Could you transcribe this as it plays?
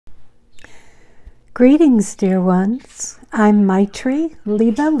Greetings, dear ones. I'm Maitri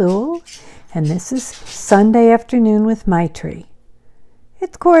Libalul, and this is Sunday Afternoon with Maitri.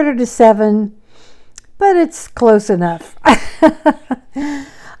 It's 6:45, but it's close enough.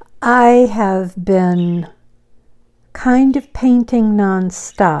 I have been kind of painting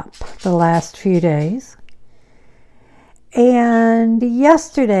non-stop the last few days. And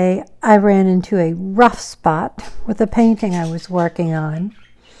yesterday I ran into a rough spot with a painting I was working on.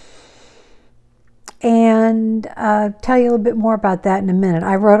 And I'll tell you a little bit more about that in a minute.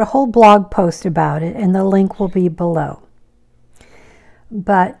 I wrote a whole blog post about it, and the link will be below.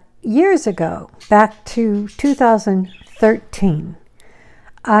 But years ago, back to 2013,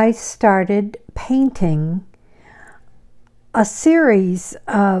 I started painting a series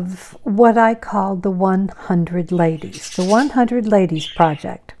of what I called the 100 Ladies, the 100 Ladies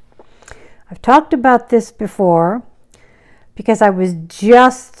Project. I've talked about this before because I was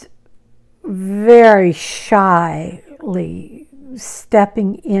just very shyly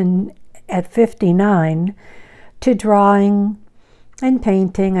stepping in at 59 to drawing and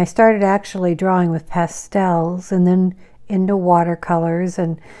painting. I started actually drawing with pastels and then into watercolors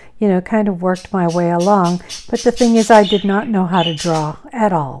and, kind of worked my way along. But the thing is, I did not know how to draw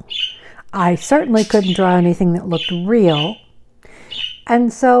at all. I certainly couldn't draw anything that looked real.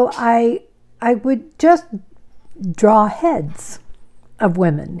 And so I would just draw heads of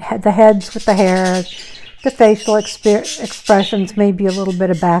women, the heads with the hair, the facial expressions, maybe a little bit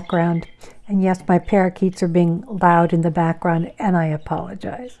of background. And yes, my parakeets are being loud in the background, and I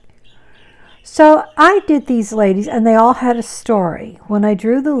apologize. So I did these ladies, and they all had a story. When I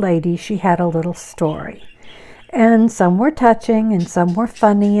drew the lady, she had a little story. And some were touching, and some were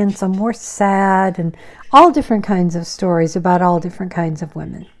funny, and some were sad, and all different kinds of stories about all different kinds of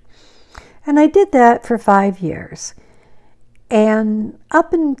women. And I did that for 5 years. And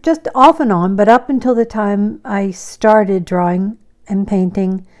just off and on, but up until the time I started drawing and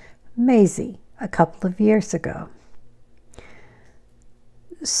painting Maisie a couple of years ago.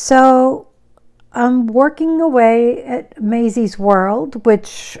 So I'm working away at Maisie's World,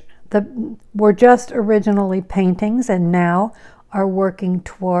 which were just originally paintings and now are working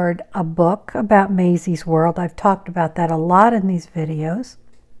toward a book about Maisie's World. I've talked about that a lot in these videos.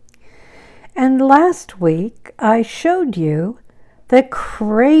 And last week I showed you the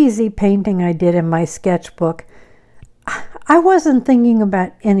crazy painting I did in my sketchbook. I wasn't thinking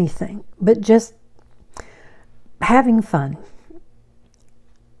about anything but just having fun.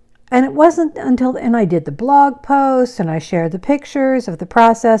 And it wasn't until, and I did the blog post and I shared the pictures of the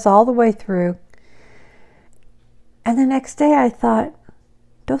process all the way through. And the next day I thought,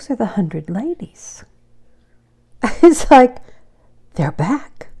 those are the 100 ladies. It's like, they're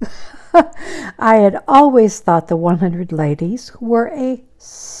back. I had always thought the 100 ladies were a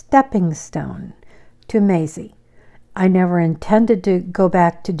stepping stone to Maisie. I never intended to go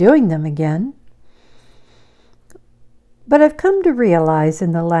back to doing them again. But I've come to realize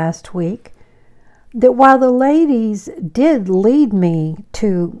in the last week that while the ladies did lead me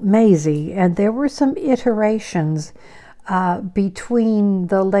to Maisie, and there were some iterations between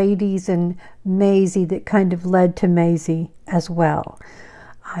the ladies and Maisie that kind of led to Maisie as well.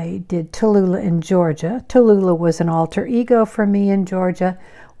 I did Tallulah in Georgia. Tallulah was an alter ego for me in Georgia,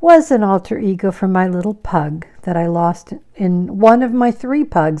 was an alter ego for my little pug that I lost in one of my 3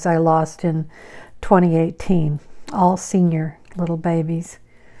 pugs I lost in 2018, all senior little babies.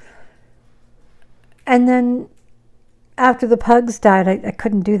 And then after the pugs died, I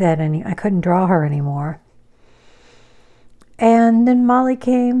couldn't do that I couldn't draw her anymore. And then Molly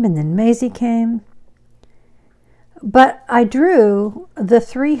came, and then Maisie came. But I drew the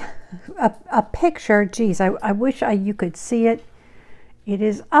 3, a picture. Geez, I wish you could see it. It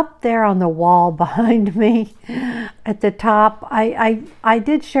is up there on the wall behind me at the top. I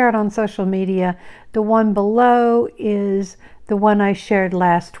did share it on social media. The one below is the one I shared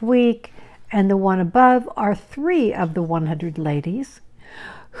last week, and the one above are 3 of the 100 ladies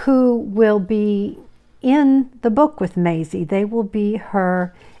who will be in the book with Maisie. They will be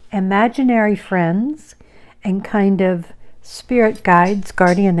her imaginary friends and kind of spirit guides,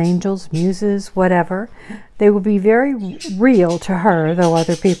 guardian angels, muses, whatever. They will be very real to her, though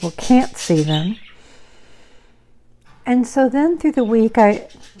other people can't see them. And so then through the week, I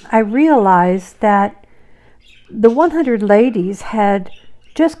realized that the 100 ladies had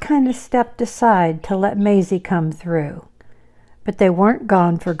just kind of stepped aside to let Maisie come through. But they weren't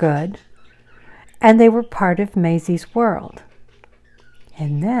gone for good, and they were part of Maisie's world.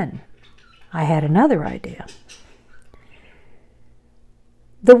 And then I had another idea.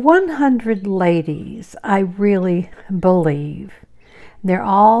 The 100 ladies, I really believe, They're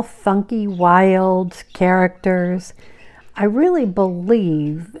all funky, wild characters. I really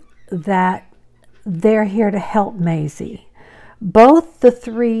believe that they're here to help Maisie. Both the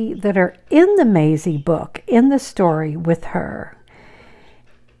three that are in the Maisie book, in the story with her.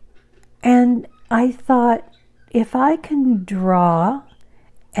 And I thought, if I can draw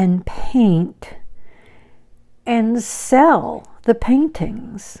and paint and sell the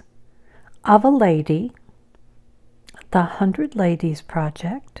paintings of a lady, the 100 Ladies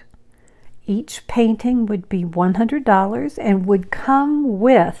Project, each painting would be $100 and would come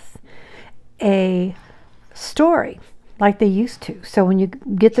with a story like they used to. So when you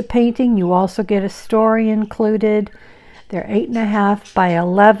get the painting, you also get a story included. They're 8.5 by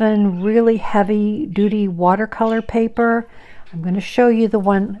 11, really heavy duty watercolor paper. I'm going to show you the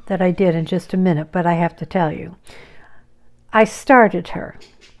one that I did in just a minute, but I have to tell you, I started her.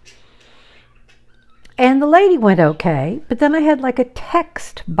 And the lady went okay, but then I had like a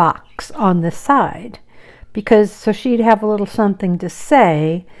text box on the side, because so she'd have a little something to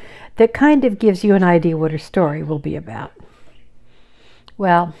say that kind of gives you an idea what her story will be about.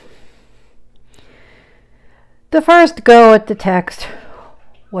 Well, the first go at the text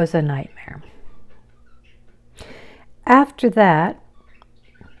was a nightmare. After that,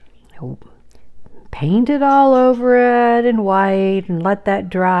 I painted all over it in white and let that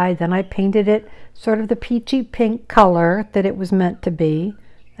dry. Then I painted it sort of the peachy pink color that it was meant to be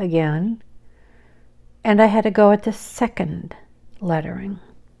again. And I had to go at the second lettering.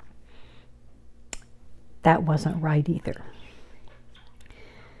 That wasn't right either.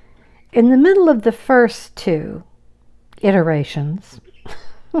 In the middle of the first two iterations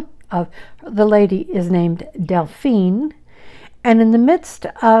of the lady is named Delphine, and in the midst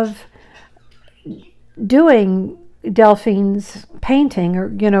of doing Delphine's painting, or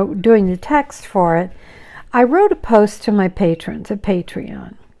doing the text for it, I wrote a post to my patrons at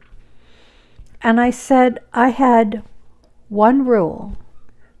Patreon, and I said I had one rule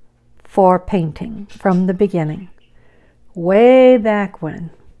for painting from the beginning, way back when.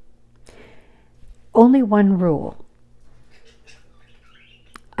 Only one rule,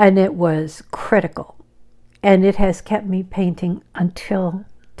 and it was critical, and it has kept me painting until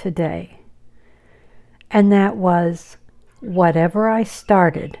today. And that was, whatever I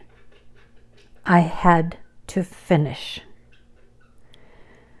started, I had to finish.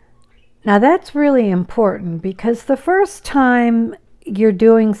 Now that's really important, because the first time you're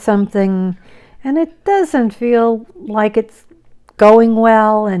doing something and it doesn't feel like it's going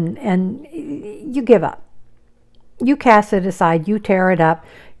well, and you give up. You cast it aside, you tear it up,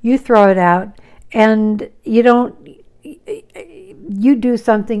 you throw it out, and you do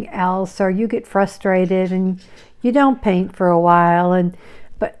something else, or you get frustrated and you don't paint for a while.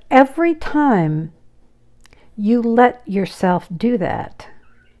 But every time you let yourself do that,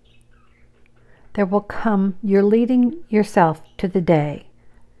 there will come, you're leading yourself to the day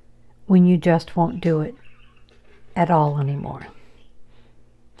when you just won't do it at all anymore.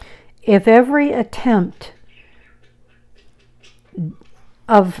 If every attempt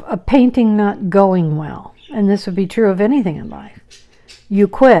of a painting not going well, and this would be true of anything in life, you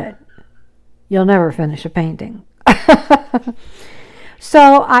quit, you'll never finish a painting.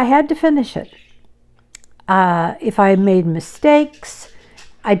 So I had to finish it. If I made mistakes,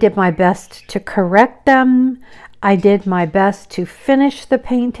 I did my best to correct them. I did my best to finish the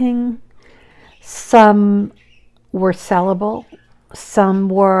painting. Some were sellable, some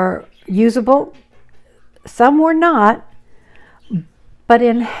were usable, some were not. But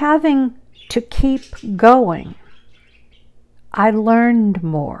in having to keep going, I learned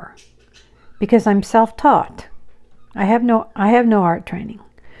more, because I'm self-taught. I have no art training.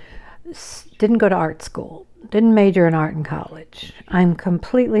 Didn't go to art school. Didn't major in art in college. I'm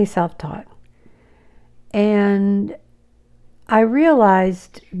completely self-taught. And I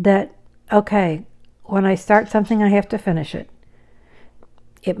realized that, okay, when I start something, I have to finish it.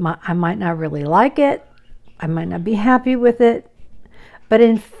 I might not really like it. I might not be happy with it. But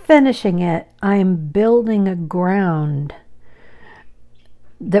in finishing it, I am building a ground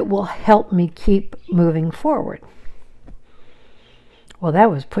that will help me keep moving forward. Well,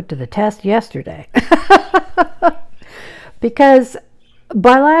 that was put to the test yesterday. Because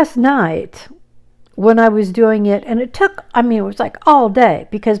by last night, when I was doing it, and it took, it was like all day,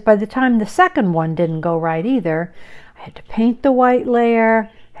 because by the time the second one didn't go right either, I had to paint the white layer,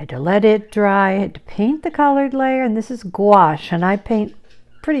 had to let it dry, had to paint the colored layer, and this is gouache, and I paint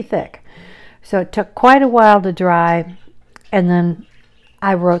pretty thick. So it took quite a while to dry, and then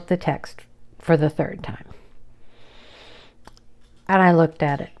I wrote the text for the third time. And I looked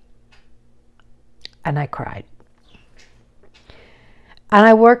at it, and I cried. And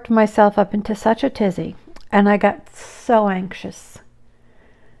I worked myself up into such a tizzy, and I got so anxious.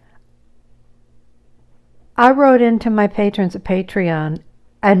 I wrote into my patrons at Patreon,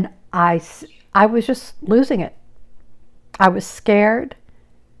 and I was just losing it. I was scared.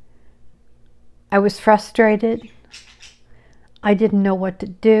 I was frustrated. I didn't know what to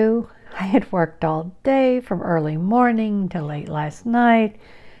do. I had worked all day from early morning to late last night,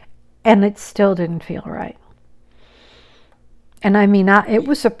 and it still didn't feel right. And I mean, it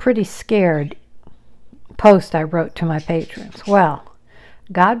was a pretty scared post I wrote to my patrons. Well,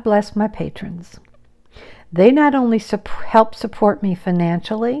 God bless my patrons. They not only help support me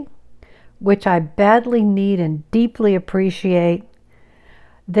financially, which I badly need and deeply appreciate,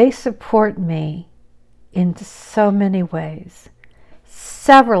 they support me in so many ways.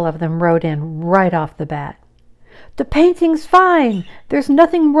 Several of them wrote in right off the bat. The painting's fine. There's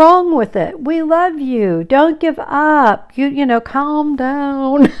nothing wrong with it. We love you. Don't give up. You know, calm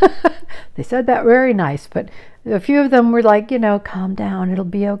down. They said that very nice, but a few of them were like, calm down. It'll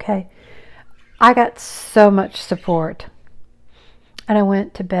be okay. I got so much support. And I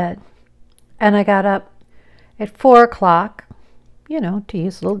went to bed. And I got up at 4 o'clock, to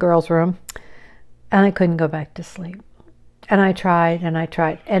use the little girl's room. And I couldn't go back to sleep. And I tried and I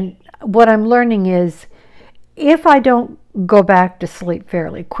tried. And what I'm learning is, if I don't go back to sleep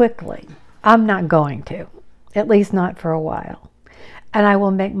fairly quickly, I'm not going to, at least not for a while. And I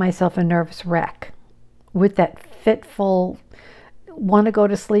will make myself a nervous wreck with that fitful, want to go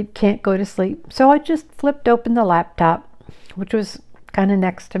to sleep, can't go to sleep. So I just flipped open the laptop, which was kind of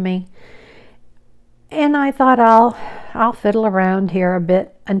next to me. And I thought I'll fiddle around here a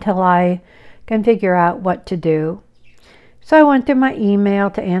bit until I can figure out what to do. So I went through my email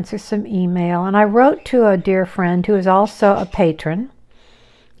to answer some email, and I wrote to a dear friend who is also a patron,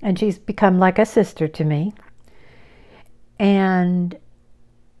 and she's become like a sister to me. And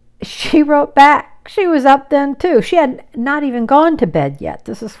she wrote back. She was up then too. She had not even gone to bed yet.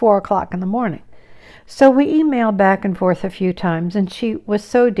 This is 4 o'clock in the morning. So we emailed back and forth a few times, and she was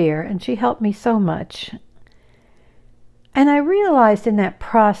so dear, and she helped me so much. And I realized in that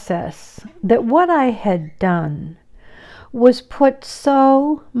process that what I had done was put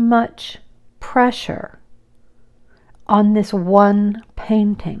so much pressure on this one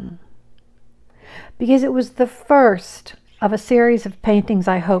painting, because it was the first of a series of paintings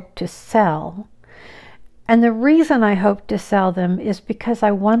I hoped to sell. And the reason I hope to sell them is because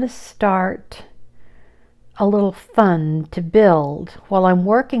I want to start a little fund to build while I'm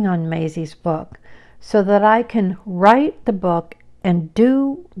working on Maisie's book, so that I can write the book and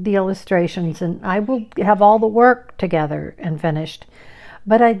do the illustrations, and I will have all the work together and finished.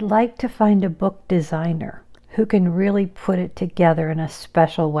 But I'd like to find a book designer who can really put it together in a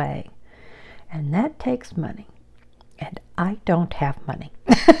special way. And that takes money. And I don't have money.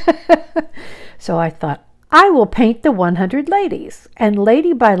 So I thought, I will paint the 100 ladies. And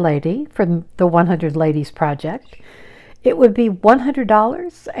lady by lady, from the 100 Ladies Project, it would be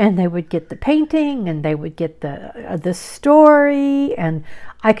 $100, and they would get the painting, and they would get the story, and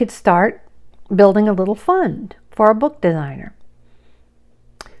I could start building a little fund for a book designer.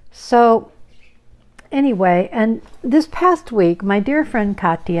 So anyway, and this past week, my dear friend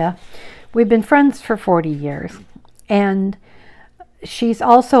Katya, we've been friends for 40 years, and she's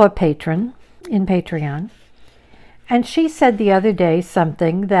also a patron in Patreon. And she said the other day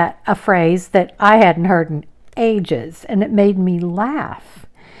a phrase that I hadn't heard in ages, and it made me laugh.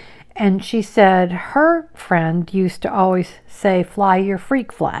 And she said her friend used to always say, fly your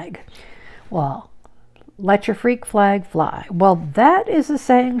freak flag. Well, let your freak flag fly. Well, that is a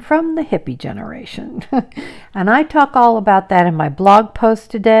saying from the hippie generation. And I talk all about that in my blog post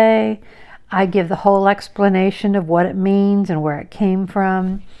today. I give the whole explanation of what it means and where it came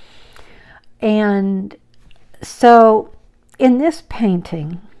from. And so in this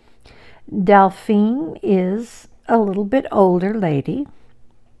painting, Delphine is a little bit older lady,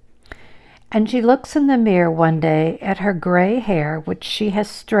 and she looks in the mirror one day at her gray hair, which she has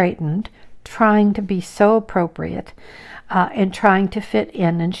straightened, trying to be so appropriate and trying to fit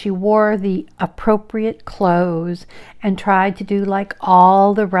in. And she wore the appropriate clothes and tried to do like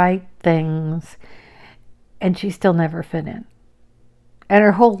all the right things, and she still never fit in. And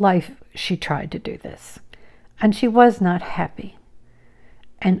her whole life she tried to do this, and she was not happy.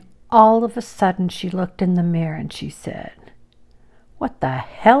 And all of a sudden she looked in the mirror and she said, what the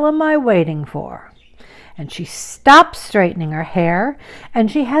hell am I waiting for? And she stopped straightening her hair, and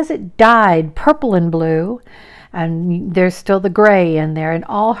she has it dyed purple and blue, and there's still the gray in there, and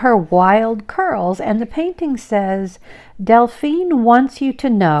all her wild curls. And the painting says, Delphine wants you to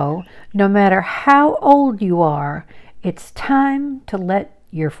know, no matter how old you are, It's time to let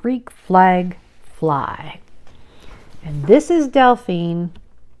your freak flag fly. And this is Delphine.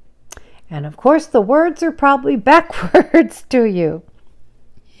 And of course, the words are probably backwards to you.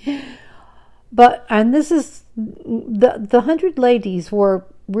 And this is, the 100 ladies were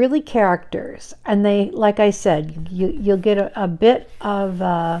really characters. And they, like I said, you'll get a bit of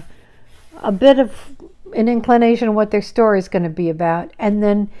an inclination of what their story is going to be about. And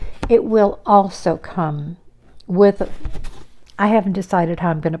then it will also come with, I haven't decided how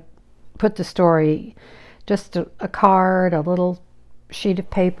I'm going to put the story, just a card, a little sheet of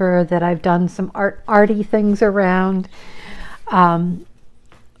paper that I've done some arty things around.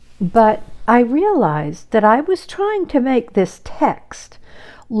 But I realized that I was trying to make this text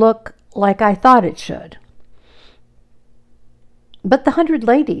look like I thought it should. But the 100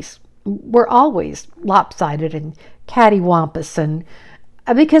 ladies were always lopsided and cattywampus, and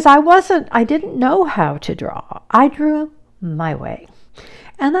because I didn't know how to draw. I drew my way.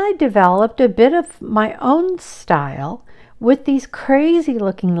 And I developed a bit of my own style with these crazy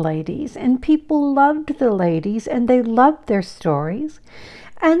looking ladies, and people loved the ladies and they loved their stories,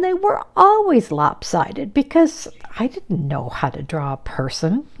 and they were always lopsided because I didn't know how to draw a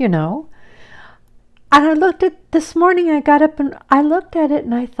person, And I looked at, this morning I got up and I looked at it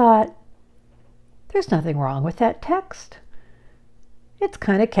and I thought, there's nothing wrong with that text. It's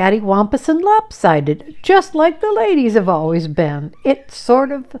kind of cattywampus and lopsided, just like the ladies have always been. It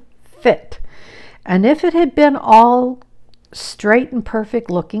sort of fit. And if it had been all straight and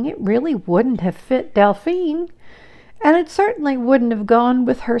perfect looking, it really wouldn't have fit Delphine. And it certainly wouldn't have gone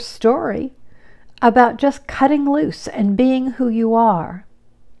with her story about just cutting loose and being who you are.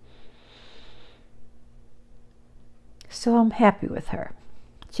 So I'm happy with her.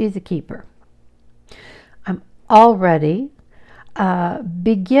 She's a keeper. I'm already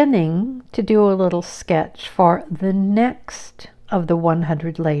beginning to do a little sketch for the next of the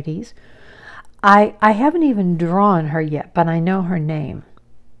 100 ladies. I haven't even drawn her yet, but I know her name.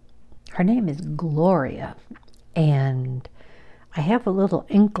 Her name is Gloria, and I have a little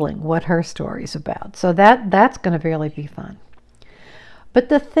inkling what her story's about. So that's going to really be fun. But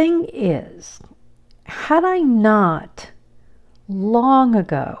the thing is, had I not long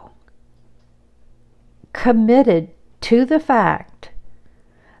ago committed to the fact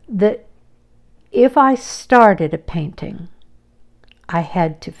that if I started a painting, I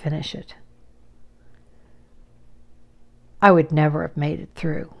had to finish it, I would never have made it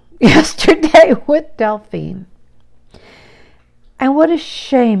through yesterday with Delphine. And what a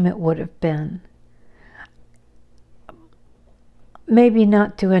shame it would have been. Maybe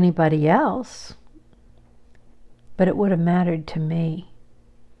not to anybody else, but it would have mattered to me.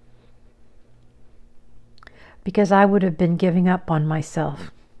 Because I would have been giving up on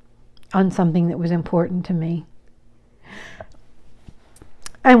myself, on something that was important to me.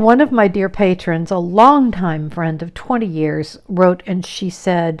 And one of my dear patrons, a longtime friend of 20 years, wrote, and she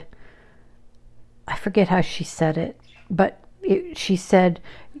said, I forget how she said it, but she said,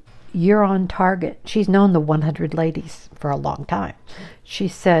 you're on target. She's known the 100 ladies for a long time. She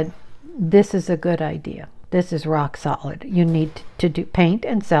said, this is a good idea. This is rock solid. You need to paint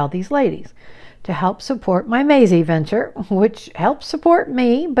and sell these ladies to help support my Maisie venture, which helps support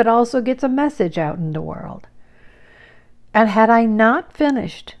me, but also gets a message out in the world. And had I not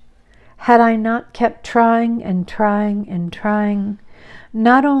finished, had I not kept trying and trying and trying,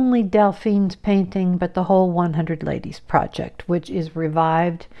 not only Delphine's painting, but the whole 100 Ladies project, which is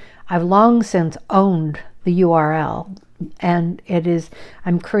revived. I've long since owned the URL, and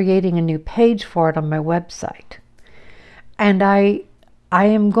I'm creating a new page for it on my website. And I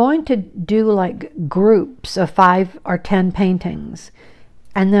am going to do like groups of 5 or 10 paintings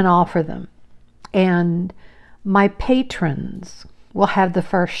and then offer them. And my patrons will have the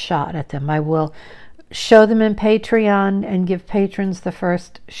first shot at them. I will show them in Patreon and give patrons the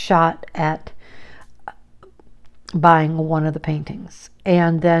first shot at buying one of the paintings.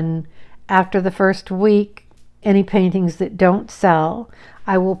 And then after the first week, any paintings that don't sell,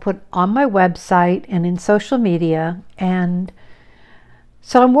 I will put on my website and in social media. And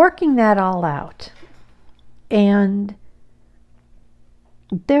so I'm working that all out. And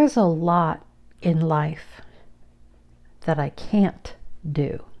there's a lot in life that I can't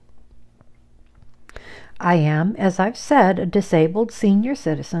do. I am, as I've said, a disabled senior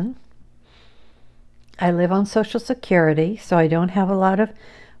citizen. I live on Social Security, so I don't have a lot of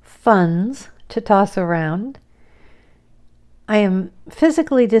funds to toss around. I am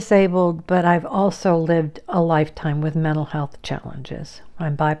physically disabled, but I've also lived a lifetime with mental health challenges.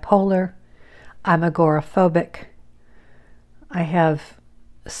 I'm bipolar. I'm agoraphobic. I have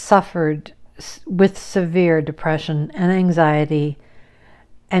suffered with severe depression and anxiety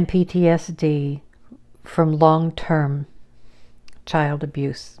and PTSD from long-term child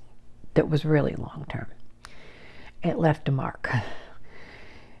abuse that was really long-term. It left a mark.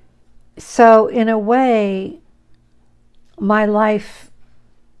 So in a way, my life,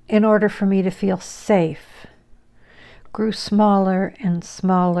 in order for me to feel safe, grew smaller and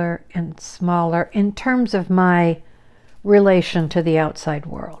smaller and smaller in terms of my relation to the outside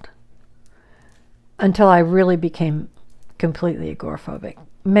world, until I really became completely agoraphobic.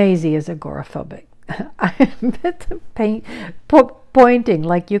 Maisie is agoraphobic. I'm at the pointing,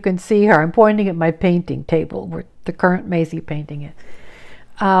 like you can see her. I'm pointing at my painting table where the current Maisie painting is.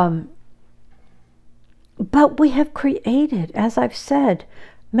 But we have created, as I've said,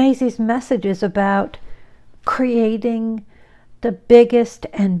 Maisie's message is about creating the biggest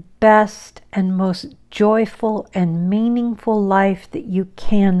and best and most joyful and meaningful life that you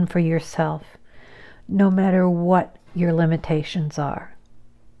can for yourself, no matter what your limitations are.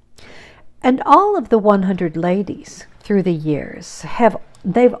 And all of the 100 ladies through the years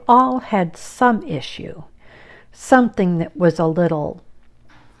they've all had some issue, something that was a little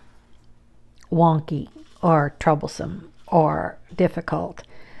wonky or troublesome or difficult,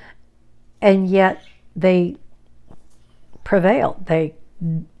 and yet they prevailed.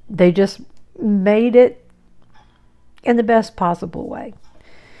 They just made it in the best possible way,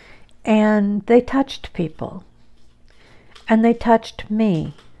 and they touched people, and they touched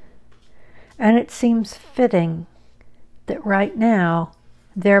me, and it seems fitting that right now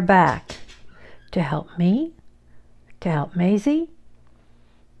they're back to help me, to help Maisie.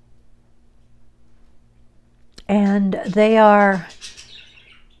 And they are,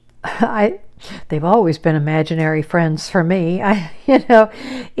 they've always been imaginary friends for me.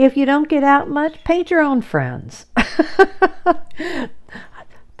 If you don't get out much, paint your own friends.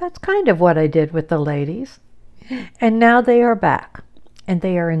 That's kind of what I did with the ladies. And now they are back, and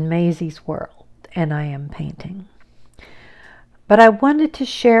they are in Maisie's world, and I am painting. But I wanted to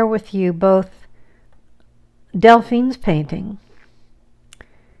share with you both Delphine's painting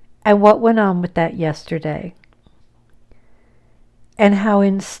and what went on with that yesterday, and how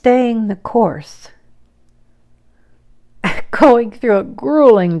in staying the course, going through a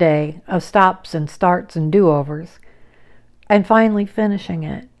grueling day of stops and starts and do-overs, and finally finishing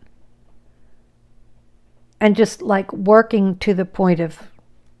it, and just like working to the point of,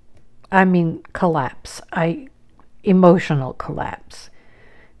 collapse, emotional collapse,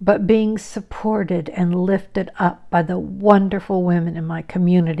 but being supported and lifted up by the wonderful women in my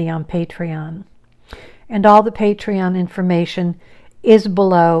community on Patreon. And all the Patreon information is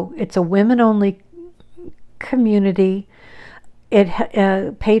below. It's a women-only community.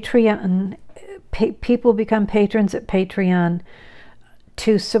 Patreon, people become patrons at Patreon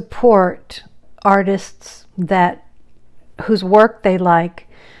to support artists whose work they like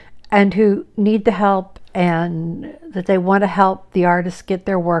and who need the help, and that they want to help the artists get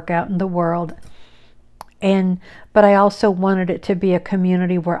their work out in the world. But I also wanted it to be a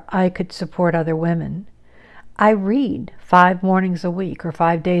community where I could support other women. I read 5 mornings a week or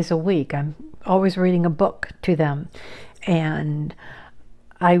 5 days a week. I'm always reading a book to them, and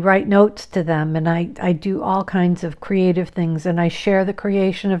I write notes to them, and I do all kinds of creative things, and I share the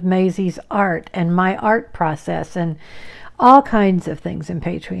creation of Maisie's art and my art process and all kinds of things in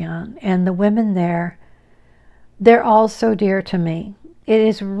Patreon. And the women there, they're all so dear to me. It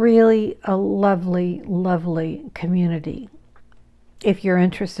is really a lovely, lovely community. If you're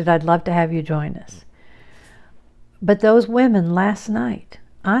interested, I'd love to have you join us. But those women last night,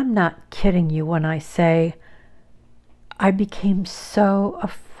 I'm not kidding you when I say I became so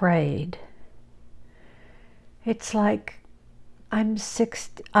afraid. It's like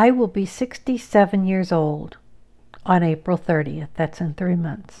I will be 67 years old on April 30th. That's in 3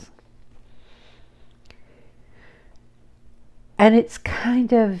 months. And it's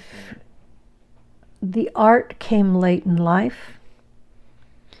kind of, the art came late in life,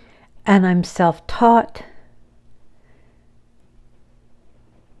 and I'm self-taught,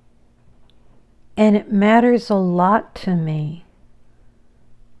 and it matters a lot to me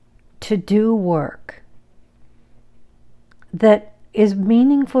to do work that is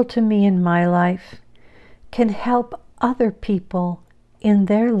meaningful to me in my life, can help other people in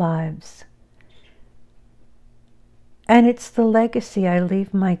their lives. And it's the legacy I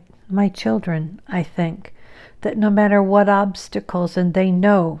leave my children, I think, that no matter what obstacles, and they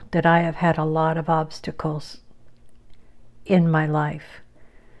know that I have had a lot of obstacles in my life,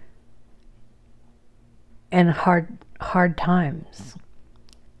 and hard times,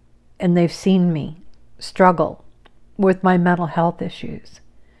 and they've seen me struggle with my mental health issues.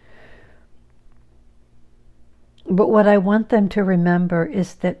 But what I want them to remember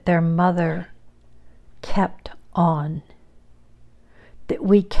is that their mother kept on, that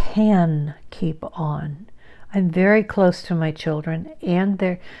we can keep on. I'm very close to my children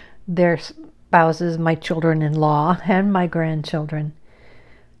and their spouses, my children-in-law and my grandchildren.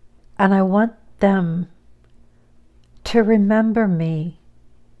 And I want them to remember me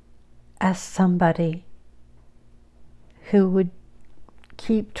as somebody who would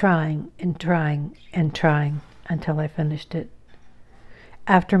keep trying and trying and trying until I finished it.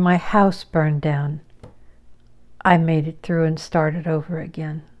 After my house burned down, I made it through and started over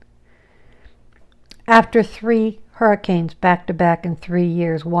again. After 3 hurricanes back to back in 3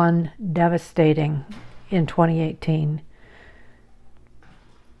 years, one devastating in 2018,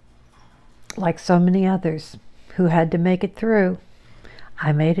 like so many others who had to make it through,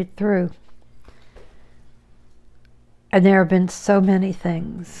 I made it through. And there have been so many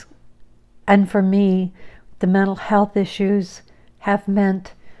things. And for me, the mental health issues have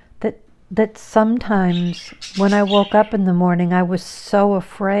meant that sometimes when I woke up in the morning, I was so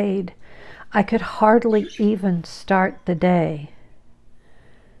afraid I could hardly even start the day.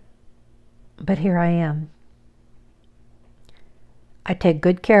 But here I am. I take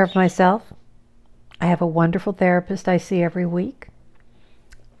good care of myself. I have a wonderful therapist I see every week.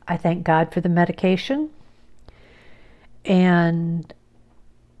 I thank God for the medication. And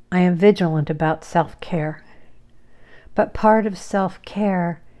I am vigilant about self-care. But part of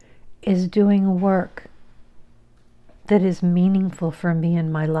self-care is doing work that is meaningful for me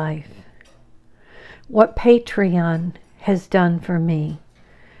in my life. What Patreon has done for me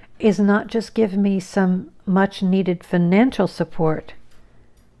is not just give me some much needed financial support,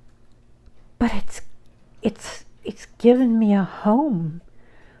 but it's given me a home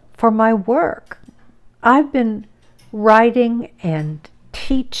for my work. I've been writing and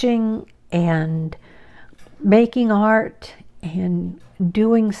teaching and making art and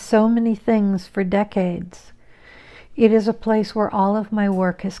doing so many things for decades. It is a place where all of my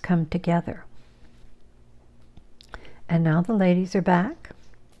work has come together. And now the ladies are back.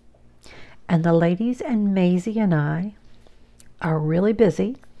 And the ladies and Maisie and I are really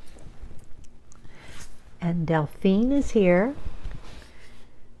busy. And Delphine is here.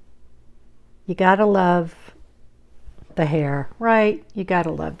 You gotta love the hair, right? You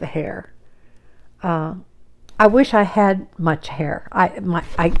gotta love the hair. I wish I had much hair.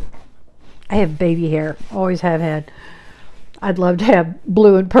 I have baby hair, always have had. I'd love to have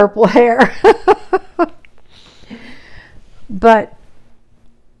blue and purple hair. But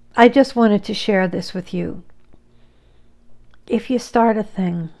I just wanted to share this with you. If you start a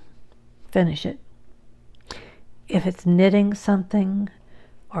thing, finish it. If it's knitting something,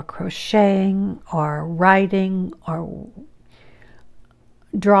 or crocheting, or writing, or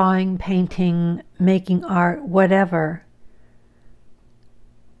drawing, painting, making art, whatever.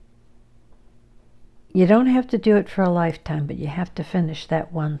 You don't have to do it for a lifetime, but you have to finish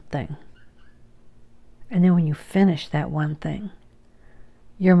that one thing. And then when you finish that one thing,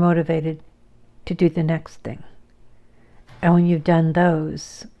 you're motivated to do the next thing. And when you've done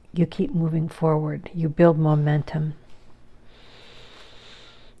those, you keep moving forward. You build momentum.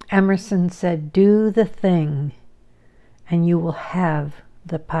 Emerson said, do the thing and you will have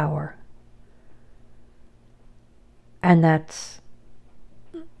the power. And that's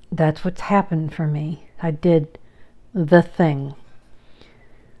what's happened for me. I did the thing.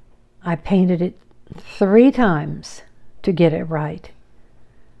 I painted it 3 times to get it right.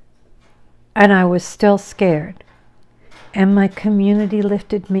 And I was still scared. And my community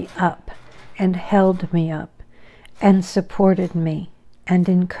lifted me up and held me up and supported me and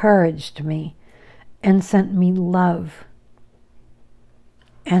encouraged me and sent me love.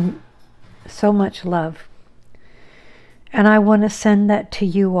 And so much love. And I want to send that to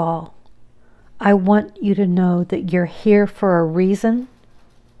you all. I want you to know that you're here for a reason,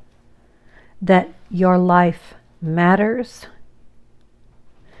 that your life matters,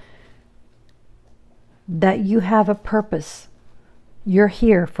 that you have a purpose. You're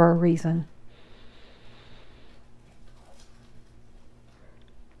here for a reason.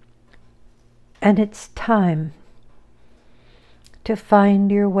 And it's time to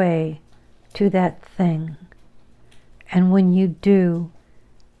find your way to that thing. And when you do,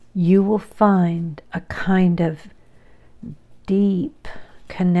 you will find a kind of deep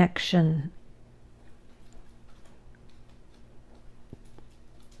connection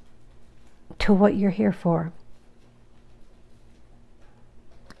to what you're here for.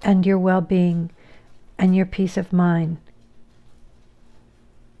 And your well-being and your peace of mind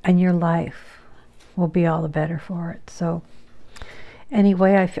and your life will be all the better for it. So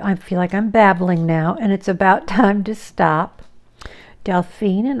Anyway, I feel like I'm babbling now, and it's about time to stop.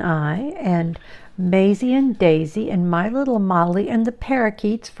 Delphine and I, and Maisie and Daisy, and my little Molly, and the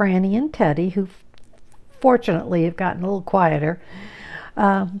parakeets, Franny and Teddy, who fortunately have gotten a little quieter,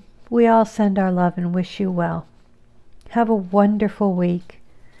 we all send our love and wish you well. Have a wonderful week.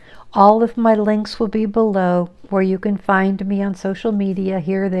 All of my links will be below, where you can find me on social media,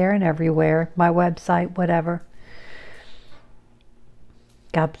 here, there, and everywhere, my website, whatever.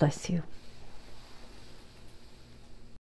 God bless you.